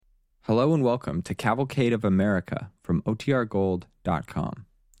Hello and welcome to Cavalcade of America from OTRGold.com.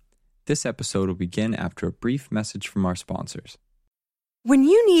 This episode will begin after a brief message from our sponsors. When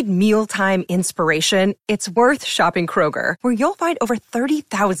you need mealtime inspiration, it's worth shopping Kroger, where you'll find over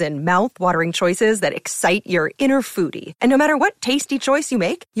 30,000 mouth-watering choices that excite your inner foodie. And no matter what tasty choice you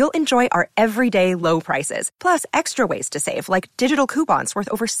make, you'll enjoy our everyday low prices, plus extra ways to save, like digital coupons worth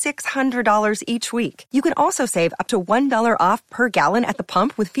over $600 each week. You can also save up to $1 off per gallon at the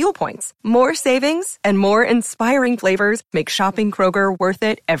pump with fuel points. More savings and more inspiring flavors make shopping Kroger worth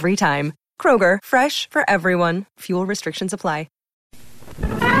it every time. Kroger, fresh for everyone. Fuel restrictions apply.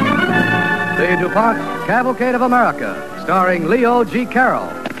 The DuPont Cavalcade of America, starring Leo G. Carroll.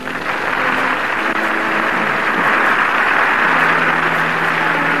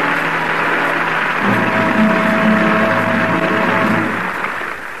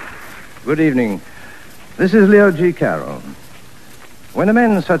 Good evening. This is Leo G. Carroll. When a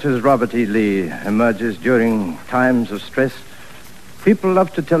man such as Robert E. Lee emerges during times of stress, people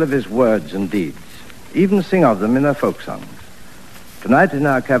love to tell of his words and deeds, even sing of them in their folk songs. Tonight in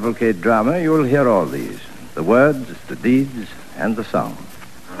our cavalcade drama, you will hear all these, the words, the deeds, and the songs.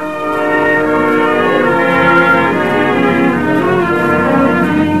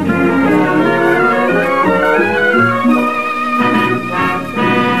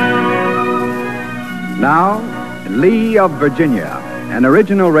 Now, Lee of Virginia, an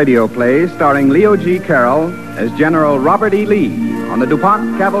original radio play starring Leo G. Carroll as General Robert E. Lee on the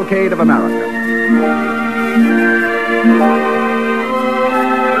DuPont Cavalcade of America.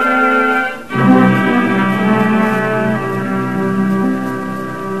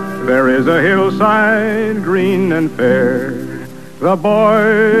 There is a hillside green and fair. The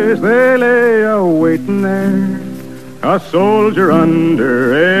boys, they lay a-waiting there. A soldier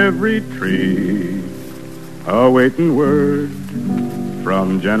under every tree, awaiting word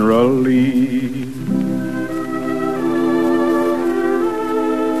from General Lee.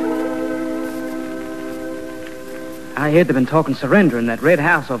 I heard they've been talking surrender in that red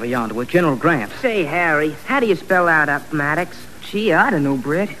house over yonder with General Grant. Say, Harry, how do you spell out Appomattox? Gee, I don't know,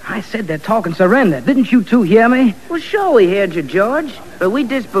 Britt. I said they're talking surrender. Didn't you two hear me? Well, sure we heard you, George, but we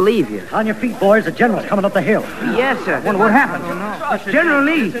disbelieve you. On your feet, boys. The general's coming up the hill. Yes, sir. I wonder what happened. General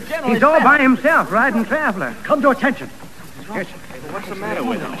Lee. He's all by himself, riding Traveler. Come to attention. What's the matter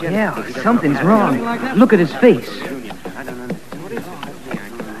with him? Yeah, something's wrong. Look at his face.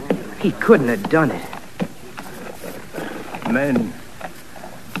 He couldn't have done it. Men,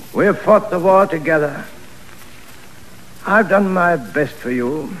 we have fought the war together. I've done my best for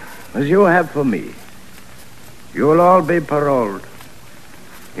you, as you have for me. You will all be paroled.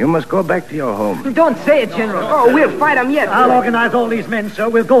 You must go back to your home. Don't say it, General. Oh, we'll fight him yet. I'll organize all these men, sir.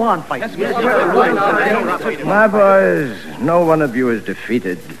 We'll go on fighting. My boys, no one of you is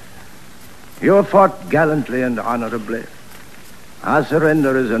defeated. You have fought gallantly and honorably. Our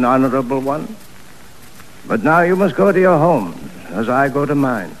surrender is an honorable one. But now you must go to your homes, as I go to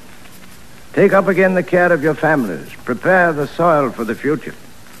mine. Take up again the care of your families. Prepare the soil for the future.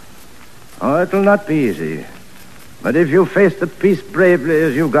 Oh, it'll not be easy. But if you face the peace bravely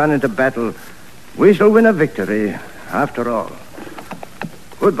as you've gone into battle, we shall win a victory after all.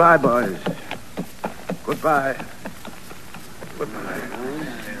 Goodbye, boys. Goodbye. Goodbye.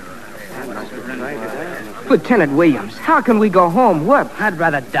 Lieutenant Williams, how can we go home? What? I'd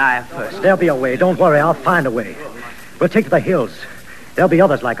rather die first. There'll be a way. Don't worry. I'll find a way. We'll take to the hills. There'll be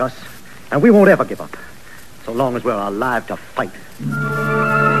others like us. And we won't ever give up, so long as we're alive to fight.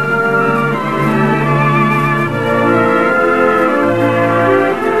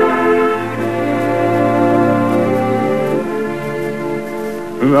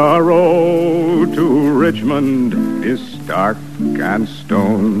 The road to Richmond is stark and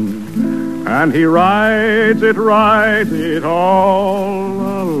stone, and he rides it all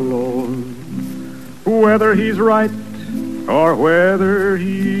alone. Whether he's right or whether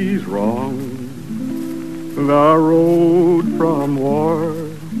he's wrong, the road from war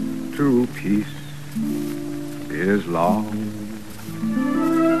to peace is long.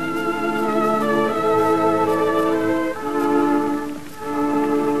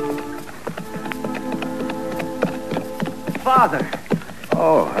 Father.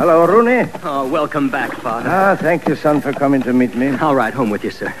 Oh, hello, Rooney. Oh, welcome back, Father. Thank you, son, for coming to meet me. I'll ride home with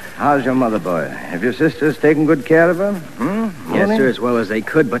you, sir. How's your mother, boy? Have your sisters taken good care of her? Yes, Rooney? sir, as well as they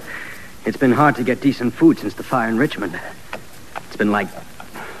could, but it's been hard to get decent food since the fire in Richmond. It's been like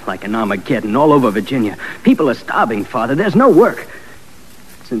an Armageddon all over Virginia. People are starving, Father. There's no work.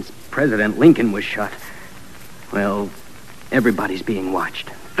 Since President Lincoln was shot, well, everybody's being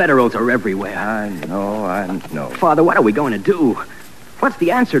watched. Federals are everywhere. I know. Father, what are we going to do? What's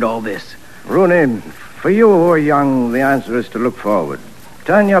the answer to all this? Rooney, for you who are young, the answer is to look forward.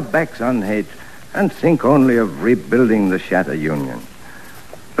 Turn your backs on hate and think only of rebuilding the shattered Union.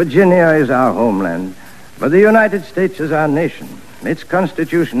 Virginia is our homeland, but the United States is our nation, its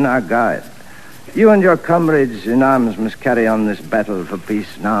Constitution our guide. You and your comrades in arms must carry on this battle for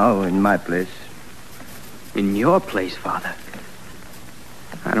peace now in my place. In your place, Father?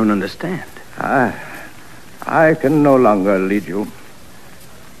 I don't understand. I can no longer lead you.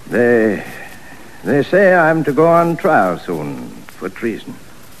 They say I'm to go on trial soon for treason.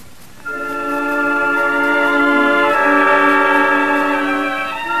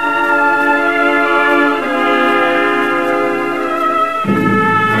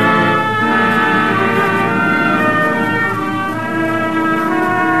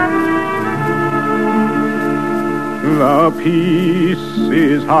 The peace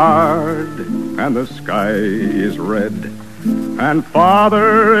is hard, and the sky is red, and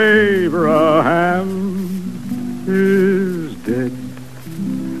Father Abraham is dead.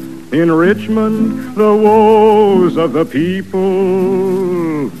 In Richmond, the woes of the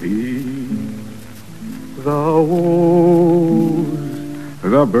people be, the woes,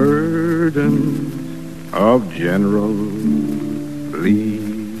 the burdens of General Lee.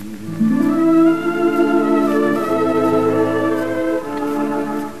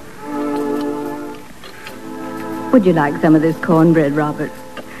 Would you like some of this cornbread, Robert?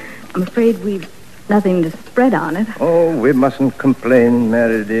 I'm afraid we've nothing to spread on it. Oh, we mustn't complain,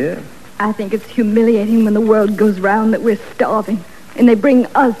 Mary dear. I think it's humiliating when the world goes round that we're starving, and they bring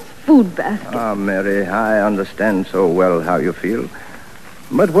us food baskets. Ah, Mary, I understand so well how you feel.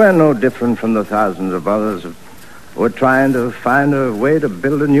 But we're no different from the thousands of others who are trying to find a way to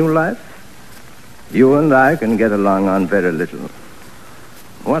build a new life. You and I can get along on very little.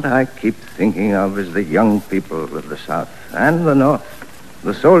 What I keep thinking of is the young people of the South and the North,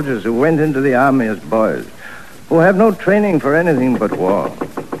 the soldiers who went into the army as boys, who have no training for anything but war.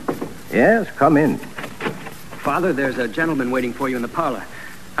 Yes, come in. Father, there's a gentleman waiting for you in the parlor.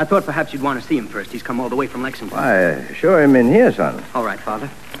 I thought perhaps you'd want to see him first. He's come all the way from Lexington. Why, show him in here, son. All right, Father.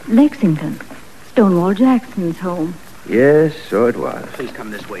 Lexington. Stonewall Jackson's home. Yes, so it was. Please come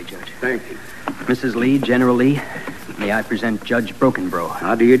this way, Judge. Thank you. Mrs. Lee, General Lee, may I present Judge Brokenbrough.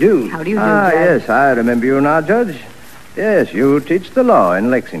 How do you do? How do you do, Ah, Judge? yes, I remember you now, Judge. Yes, you teach the law in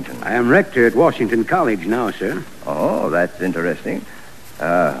Lexington. I am rector at Washington College now, sir. Oh, that's interesting.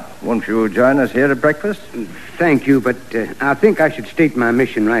 Won't you join us here at breakfast? Thank you, but I think I should state my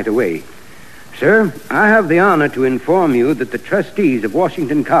mission right away. Sir, I have the honor to inform you that the trustees of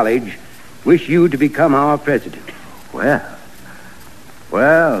Washington College wish you to become our president.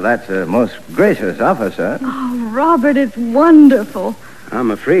 Well, that's a most gracious offer, sir. Oh, Robert, it's wonderful.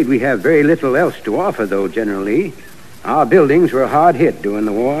 I'm afraid we have very little else to offer, though, General Lee. Our buildings were hard hit during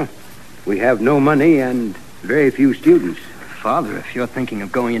the war. We have no money and very few students. Father, if you're thinking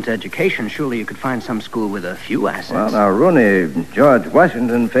of going into education, surely you could find some school with a few assets. Well, now, Rooney, George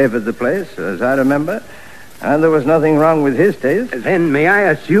Washington favored the place, as I remember, and there was nothing wrong with his taste. Then may I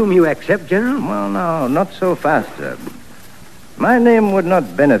assume you accept, General? Well, no, not so fast, sir. My name would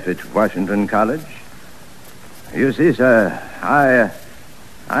not benefit Washington College. You see, sir,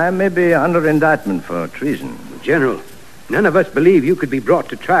 I may be under indictment for treason. General, none of us believe you could be brought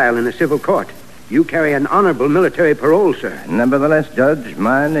to trial in a civil court. You carry an honorable military parole, sir. Nevertheless, Judge,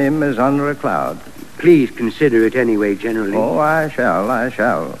 my name is under a cloud. Please consider it anyway, General Lee. Oh, I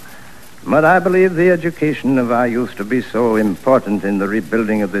shall. But I believe the education of our youth to be so important in the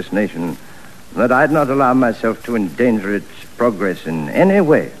rebuilding of this nation that I'd not allow myself to endanger its progress in any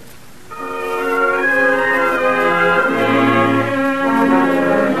way.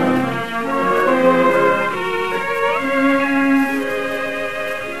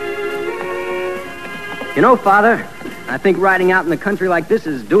 You know, Father, I think riding out in the country like this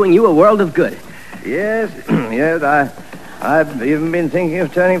is doing you a world of good. Yes, I've even been thinking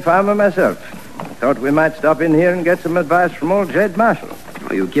of turning farmer myself. Thought we might stop in here and get some advice from old Jed Marshall.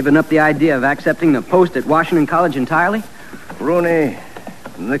 Are you giving up the idea of accepting the post at Washington College entirely? Rooney,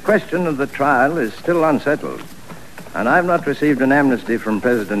 the question of the trial is still unsettled, and I've not received an amnesty from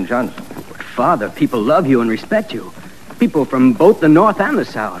President Johnson. But, Father, people love you and respect you. People from both the North and the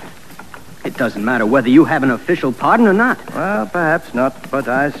South. It doesn't matter whether you have an official pardon or not. Well, perhaps not, but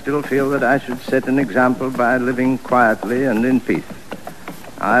I still feel that I should set an example by living quietly and in peace.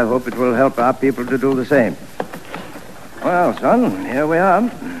 I hope it will help our people to do the same. Well, son, here we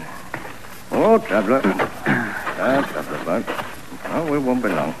are. Oh, traveler. Traveler bug. Oh, we won't be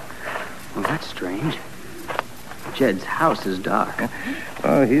long. Well, that's strange. Jed's house is dark.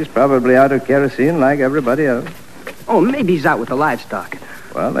 Oh, he's probably out of kerosene like everybody else. Oh, maybe he's out with the livestock.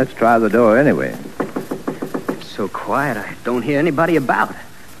 Well, let's try the door anyway. It's so quiet, I don't hear anybody about.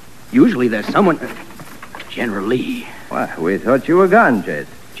 Usually there's someone... General Lee. Why, we thought you were gone, Jed.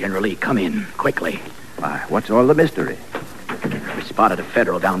 General Lee, come in, quickly. Why, what's all the mystery? We spotted a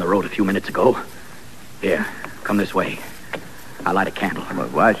Federal down the road a few minutes ago. Here, come this way. I'll light a candle. Well,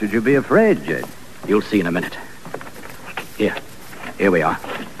 why should you be afraid, Jed? You'll see in a minute. Here we are.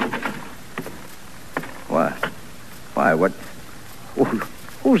 Why, what...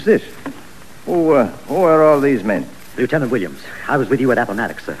 Who's this? Who are all these men? Lieutenant Williams, I was with you at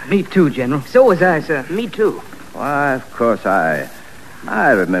Appomattox, sir. Me too, General. So was I, sir. Me too. Why, of course, I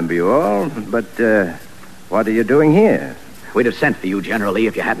remember you all, but, what are you doing here? We'd have sent for you, General Lee,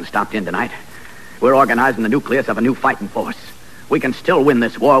 if you hadn't stopped in tonight. We're organizing the nucleus of a new fighting force. We can still win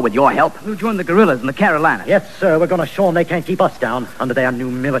this war with your help. We'll join the guerrillas in the Carolinas. Yes, sir, we're going to show them they can't keep us down under their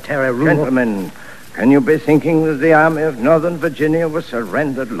new military rule. Gentlemen, can you be thinking that the Army of Northern Virginia was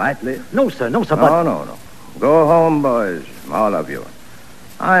surrendered lightly? No, sir, but... No. Go home, boys, all of you.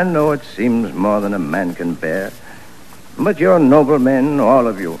 I know it seems more than a man can bear, but you're noble men, all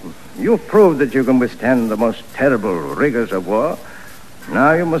of you. You've proved that you can withstand the most terrible rigors of war.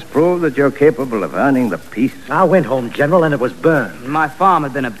 Now you must prove that you're capable of earning the peace. I went home, General, and it was burned. My farm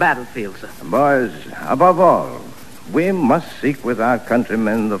had been a battlefield, sir. Boys, above all, we must seek with our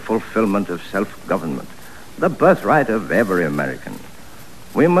countrymen the fulfillment of self-government, the birthright of every American.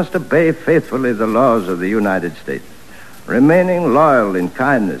 We must obey faithfully the laws of the United States, remaining loyal in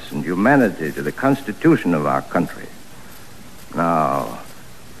kindness and humanity to the Constitution of our country. Now,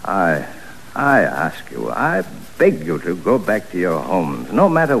 I ask you, I beg you to go back to your homes, no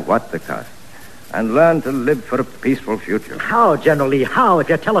matter what the cost, and learn to live for a peaceful future. How, General Lee, how, if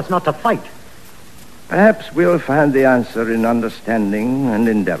you tell us not to fight? Perhaps we'll find the answer in understanding and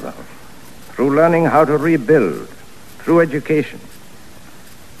endeavor, through learning how to rebuild, through education.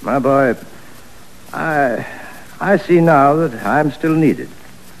 My boy, I see now that I'm still needed.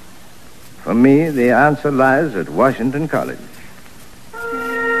 For me, the answer lies at Washington College.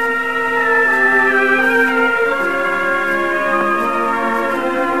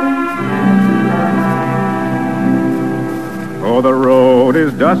 Oh, the road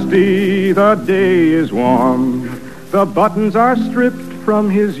is dusty, the day is warm. The buttons are stripped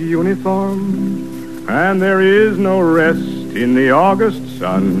from his uniform, and there is no rest in the August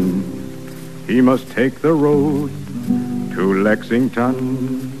sun. He must take the road to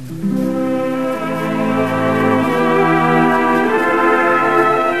Lexington.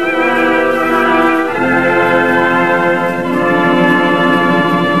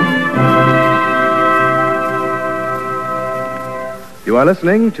 You are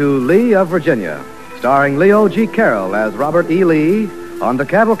listening to Lee of Virginia, starring Leo G. Carroll as Robert E. Lee on The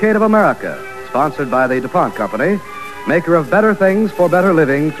Cavalcade of America, sponsored by the DuPont Company, maker of better things for better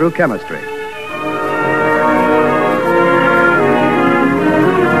living through chemistry.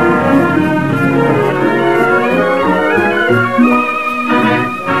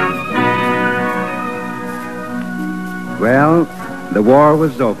 Well, the war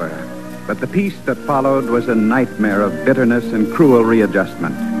was over, but the peace that followed was a nightmare of bitterness and cruel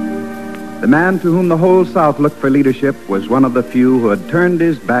readjustment. The man to whom the whole South looked for leadership was one of the few who had turned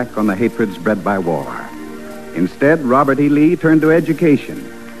his back on the hatreds bred by war. Instead, Robert E. Lee turned to education,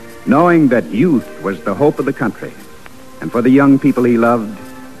 knowing that youth was the hope of the country. And for the young people he loved,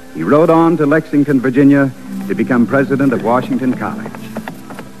 he rode on to Lexington, Virginia, to become president of Washington College.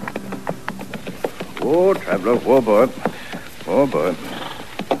 Oh, traveler, whoa, boy. Oh, boy.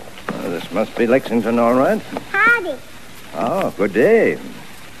 This must be Lexington, all right. Howdy. Oh, good day.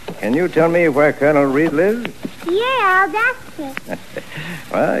 Can you tell me where Colonel Reed lives? Yeah, that's it.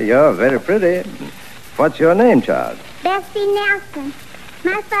 Well, you're very pretty. What's your name, child? Bessie Nelson.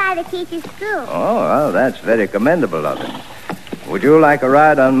 My father teaches school. Oh, well, that's very commendable of him. Would you like a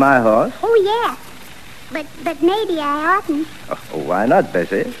ride on my horse? Oh, yes. But maybe I oughtn't. Oh, why not,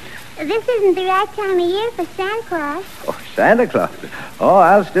 Bessie? This isn't the right time of year for Santa Claus. Oh, Santa Claus. Oh,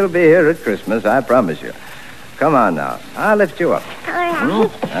 I'll still be here at Christmas, I promise you. Come on now. I'll lift you up. All right.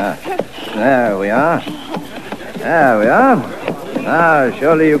 There we are. There we are. Now,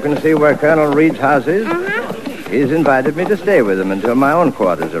 surely you can see where Colonel Reed's house is. Uh-huh. He's invited me to stay with him until my own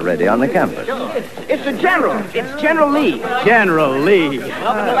quarters are ready on the campus. It's the General. It's General Lee. General Lee.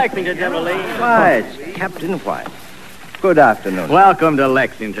 Welcome to Lexington, General Lee. Why, it's Captain White. Good afternoon. Welcome to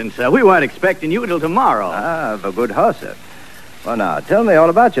Lexington, sir. We weren't expecting you till tomorrow. Ah, of a good horse, sir. Well, now, tell me all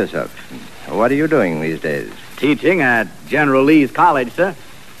about yourself. What are you doing these days? Teaching at General Lee's college, sir.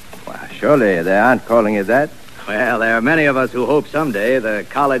 Well, surely they aren't calling it that. Well, there are many of us who hope someday the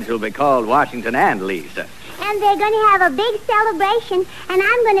college will be called Washington and Lee, sir. And and they're going to have a big celebration, and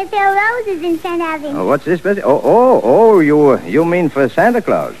I'm going to throw roses in front of him. Oh, what's this? You mean for Santa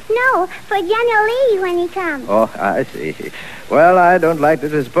Claus? No, for General Lee when he comes. Oh, I see. Well, I don't like to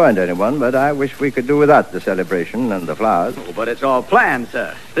disappoint anyone, but I wish we could do without the celebration and the flowers. Oh, but it's all planned,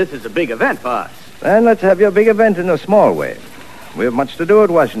 sir. This is a big event for us. Then let's have your big event in a small way. We have much to do at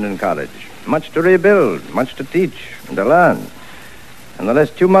Washington College, much to rebuild, much to teach and to learn. And the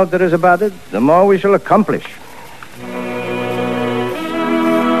less tumult there is about it, the more we shall accomplish.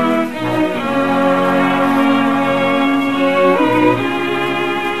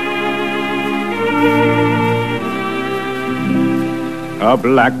 A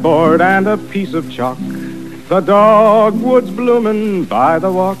blackboard and a piece of chalk, the dogwoods blooming by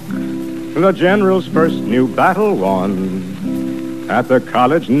the walk, the general's first new battle won at the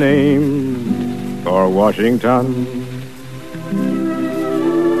college named for Washington.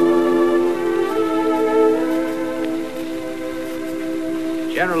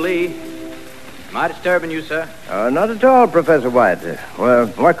 General Lee, am I disturbing you, sir? Not at all, Professor White. Well,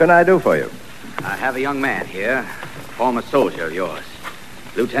 what can I do for you? I have a young man here, a former soldier of yours,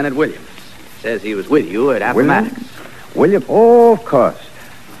 Lieutenant Williams. Says he was with you at Appomattox. William? Oh, of course.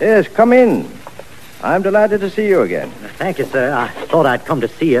 Yes, come in. I'm delighted to see you again. Thank you, sir. I thought I'd come to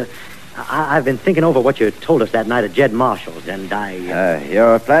see you. I've been thinking over what you told us that night at Jed Marshall's, and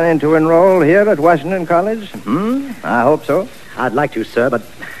You're planning to enroll here at Washington College? I hope so. I'd like to, sir, but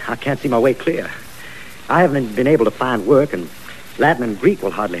I can't see my way clear. I haven't been able to find work, and Latin and Greek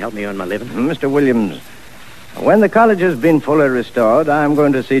will hardly help me earn my living. Mr. Williams, when the college has been fully restored, I'm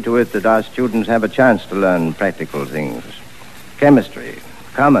going to see to it that our students have a chance to learn practical things. Chemistry,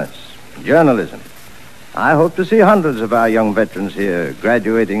 commerce, journalism. I hope to see hundreds of our young veterans here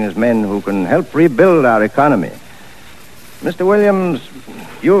graduating as men who can help rebuild our economy. Mr. Williams,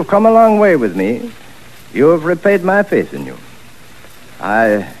 you've come a long way with me. You have repaid my faith in you.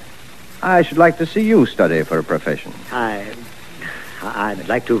 I should like to see you study for a profession. I'd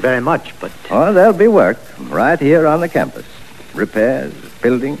like to very much, but... Oh, there'll be work right here on the campus. Repairs,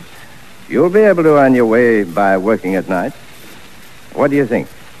 building. You'll be able to earn your way by working at night. What do you think?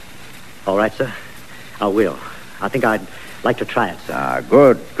 All right, sir. I will. I think I'd like to try it, sir.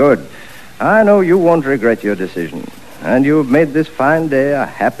 Good. I know you won't regret your decision. And you've made this fine day a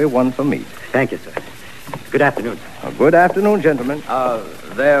happy one for me. Thank you, sir. Good afternoon, sir. Good afternoon, gentlemen.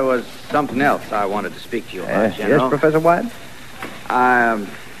 There was something else I wanted to speak to you about, General. Yes, Professor White? I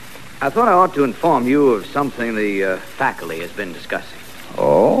thought I ought to inform you of something the faculty has been discussing.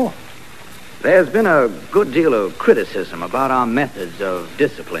 Oh? There's been a good deal of criticism about our methods of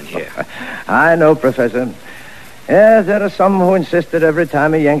discipline here. I know, Professor. Yes, there are some who insist that every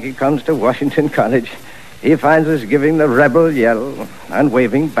time a Yankee comes to Washington College, he finds us giving the rebel yell and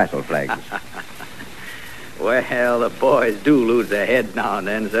waving battle flags. Well, the boys do lose their heads now and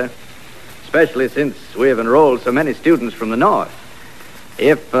then, sir. Especially since we have enrolled so many students from the North.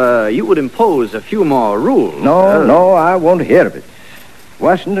 If you would impose a few more rules... No, I won't hear of it.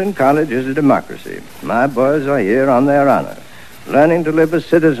 Washington College is a democracy. My boys are here on their honor, learning to live as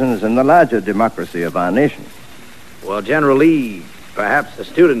citizens in the larger democracy of our nation. Well, General Lee, perhaps the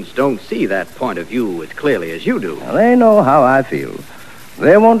students don't see that point of view as clearly as you do. Well, they know how I feel.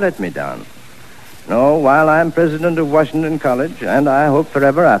 They won't let me down. No, while I'm president of Washington College, and I hope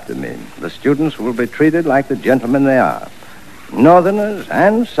forever after me, the students will be treated like the gentlemen they are. Northerners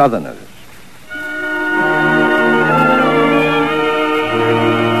and Southerners.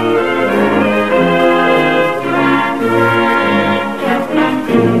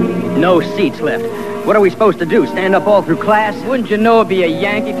 No seats left. What are we supposed to do, stand up all through class? Wouldn't you know it'd be a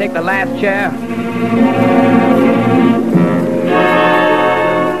Yankee take the last chair?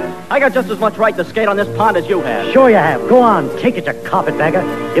 I got just as much right to skate on this pond as you have. Sure you have. Go on. Take it, you carpetbagger.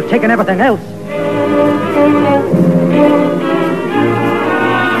 You've taken everything else.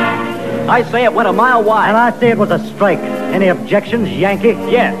 I say it went a mile wide. And I say it was a strike. Any objections, Yankee?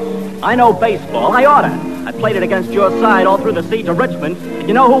 Yes. I know baseball. I oughta. I played it against your side all through the siege of Richmond. And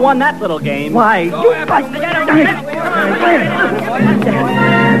you know who won that little game? Why, you...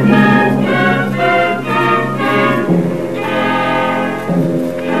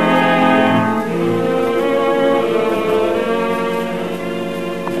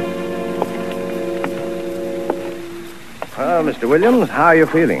 Well, Mr. Williams, how are you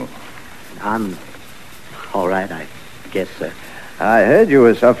feeling? I'm all right, I guess, sir. I heard you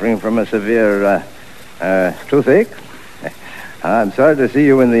were suffering from a severe toothache. I'm sorry to see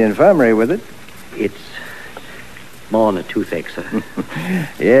you in the infirmary with it. It's more than a toothache, sir.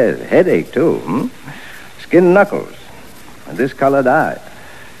 Yes, headache, too. Skin knuckles, and discolored eye.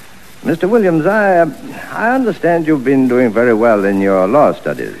 Mr. Williams, I understand you've been doing very well in your law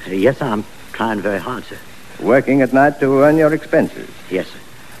studies. Yes, I'm trying very hard, sir. Working at night to earn your expenses. Yes, sir.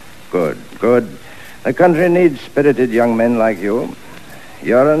 Good, good. The country needs spirited young men like you.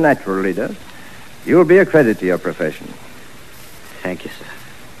 You're a natural leader. You'll be a credit to your profession. Thank you, sir.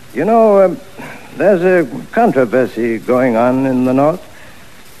 You know, there's a controversy going on in the North.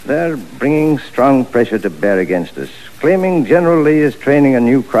 They're bringing strong pressure to bear against us, claiming General Lee is training a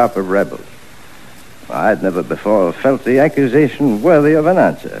new crop of rebels. I'd never before felt the accusation worthy of an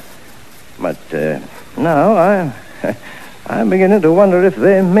answer. But now I'm beginning to wonder if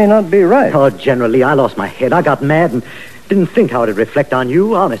they may not be right. Oh, General Lee, I lost my head. I got mad and didn't think how it'd reflect on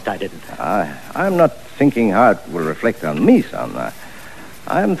you. Honest, I didn't. I'm not thinking how it will reflect on me, son.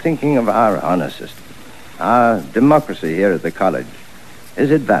 I'm thinking of our honor system, our democracy here at the college. Is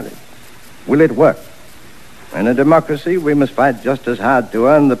it valid? Will it work? In a democracy, we must fight just as hard to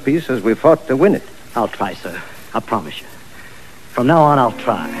earn the peace as we fought to win it. I'll try, sir. I promise you. From now on, I'll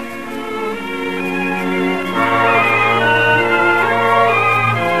try.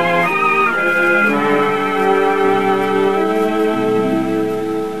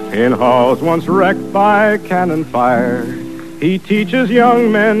 In halls once wrecked by cannon fire, he teaches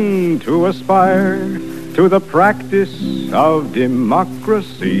young men to aspire to the practice of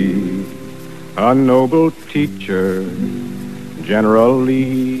democracy. A noble teacher, General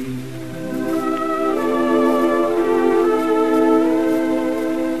Lee.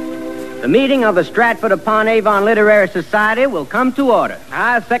 The meeting of the Stratford-upon-Avon Literary Society will come to order.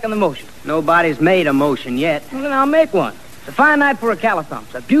 I second the motion. Nobody's made a motion yet. Well, then I'll make one. It's a fine night for a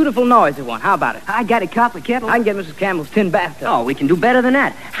calithumps. A beautiful noisy one. How about it? I got a copper kettle. I can get Mrs. Campbell's tin bathtub. Oh, we can do better than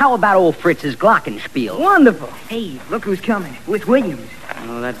that. How about old Fritz's glockenspiel? Wonderful. Hey, look who's coming. With Williams.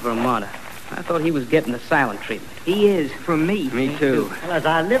 Oh, that's Vermonter. I thought he was getting the silent treatment. He is, from me. Me too. Well, as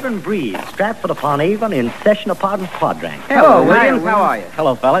I live and breathe, Stratford-upon-Avon in session apartment quadrangle. Hello, Williams. How are you?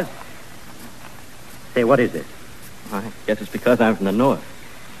 Hello, fellas. Say, what is this? I guess it's because I'm from the North.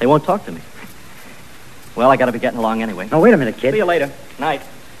 They won't talk to me. Well, I gotta be getting along anyway. Now, wait a minute, kid. See you later. Night.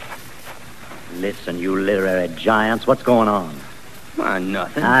 Listen, you literary giants, what's going on? Why,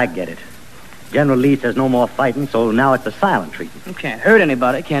 nothing. I get it. General Lee says no more fighting, so now it's a silent treatment. It can't hurt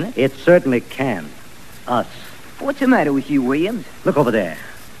anybody, can it? It certainly can. Us. What's the matter with you, Williams? Look over there,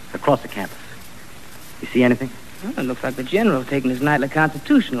 across the campus. You see anything? Well, it looks like the general's taking his nightly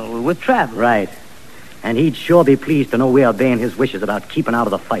constitutional with travel. Right. And he'd sure be pleased to know we're obeying his wishes about keeping out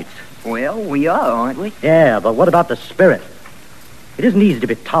of the fights. Well, we are, aren't we? Yeah, but what about the spirit? It isn't easy to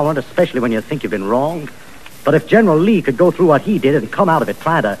be tolerant, especially when you think you've been wronged. But if General Lee could go through what he did and come out of it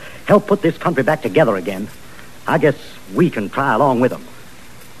trying to help put this country back together again, I guess we can try along with him.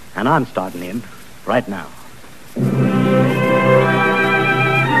 And I'm starting in right now.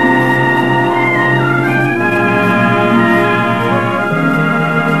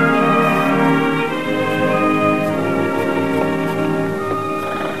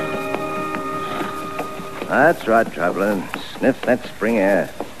 That's right, traveler. Sniff that spring air.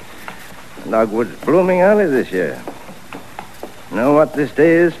 Dogwood's blooming early this year. Know what this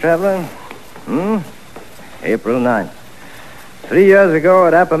day is, traveler? April 9th. 3 years ago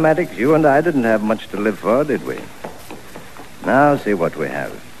at Appomattox, you and I didn't have much to live for, did we? Now see what we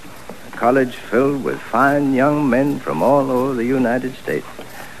have. A college filled with fine young men from all over the United States.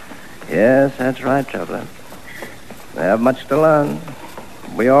 Yes, that's right, traveler. They have much to learn.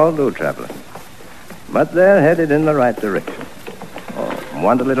 We all do, traveler. But they're headed in the right direction. Oh,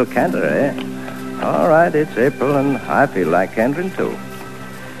 want a little canter, eh? All right, it's April, and I feel like cantering, too.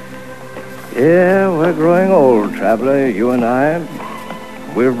 Yeah, we're growing old, traveler, you and I.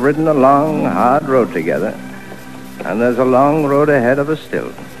 We've ridden a long, hard road together, and there's a long road ahead of us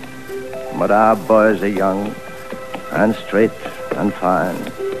still. But our boys are young and straight and fine.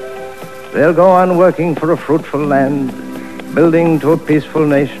 They'll go on working for a fruitful land, building to a peaceful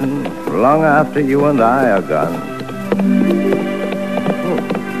nation long after you and I are gone.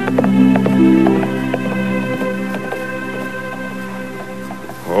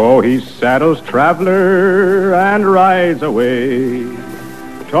 Oh, he saddles traveler and rides away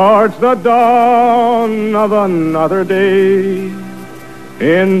towards the dawn of another day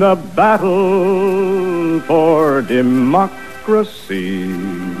in the battle for democracy.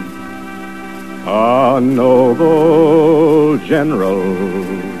 A noble general,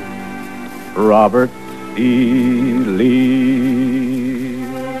 Robert E. Lee.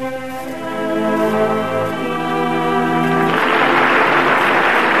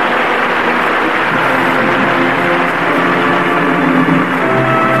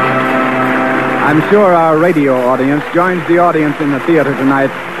 I'm sure our radio audience joins the audience in the theater tonight,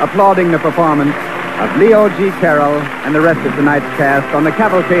 applauding the performance of Leo G. Carroll and the rest of tonight's cast on the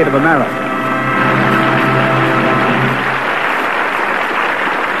Cavalcade of America.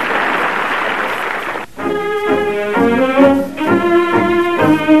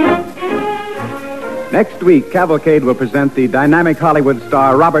 Next week, Cavalcade will present the dynamic Hollywood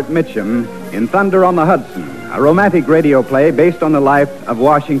star Robert Mitchum in Thunder on the Hudson, a romantic radio play based on the life of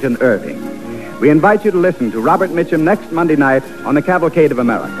Washington Irving. We invite you to listen to Robert Mitchum next Monday night on the Cavalcade of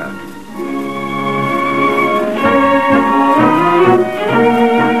America.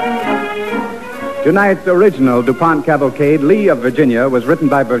 Tonight's original DuPont Cavalcade, Lee of Virginia, was written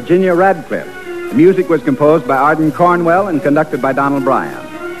by Virginia Radcliffe. The music was composed by Arden Cornwell and conducted by Donald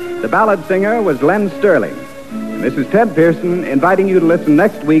Bryan. The ballad singer was Len Sterling. And this is Ted Pearson inviting you to listen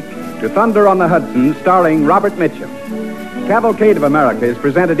next week to Thunder on the Hudson, starring Robert Mitchum. Cavalcade of America is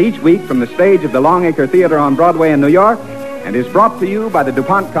presented each week from the stage of the Longacre Theater on Broadway in New York and is brought to you by the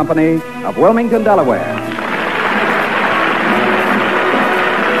DuPont Company of Wilmington, Delaware.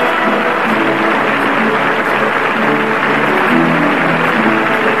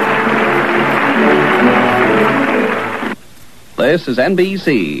 This is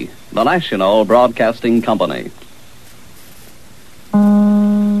NBC, the National Broadcasting Company.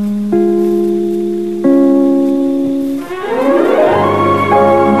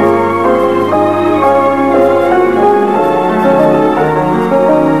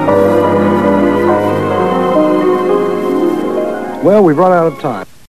 Well, we've run out of time.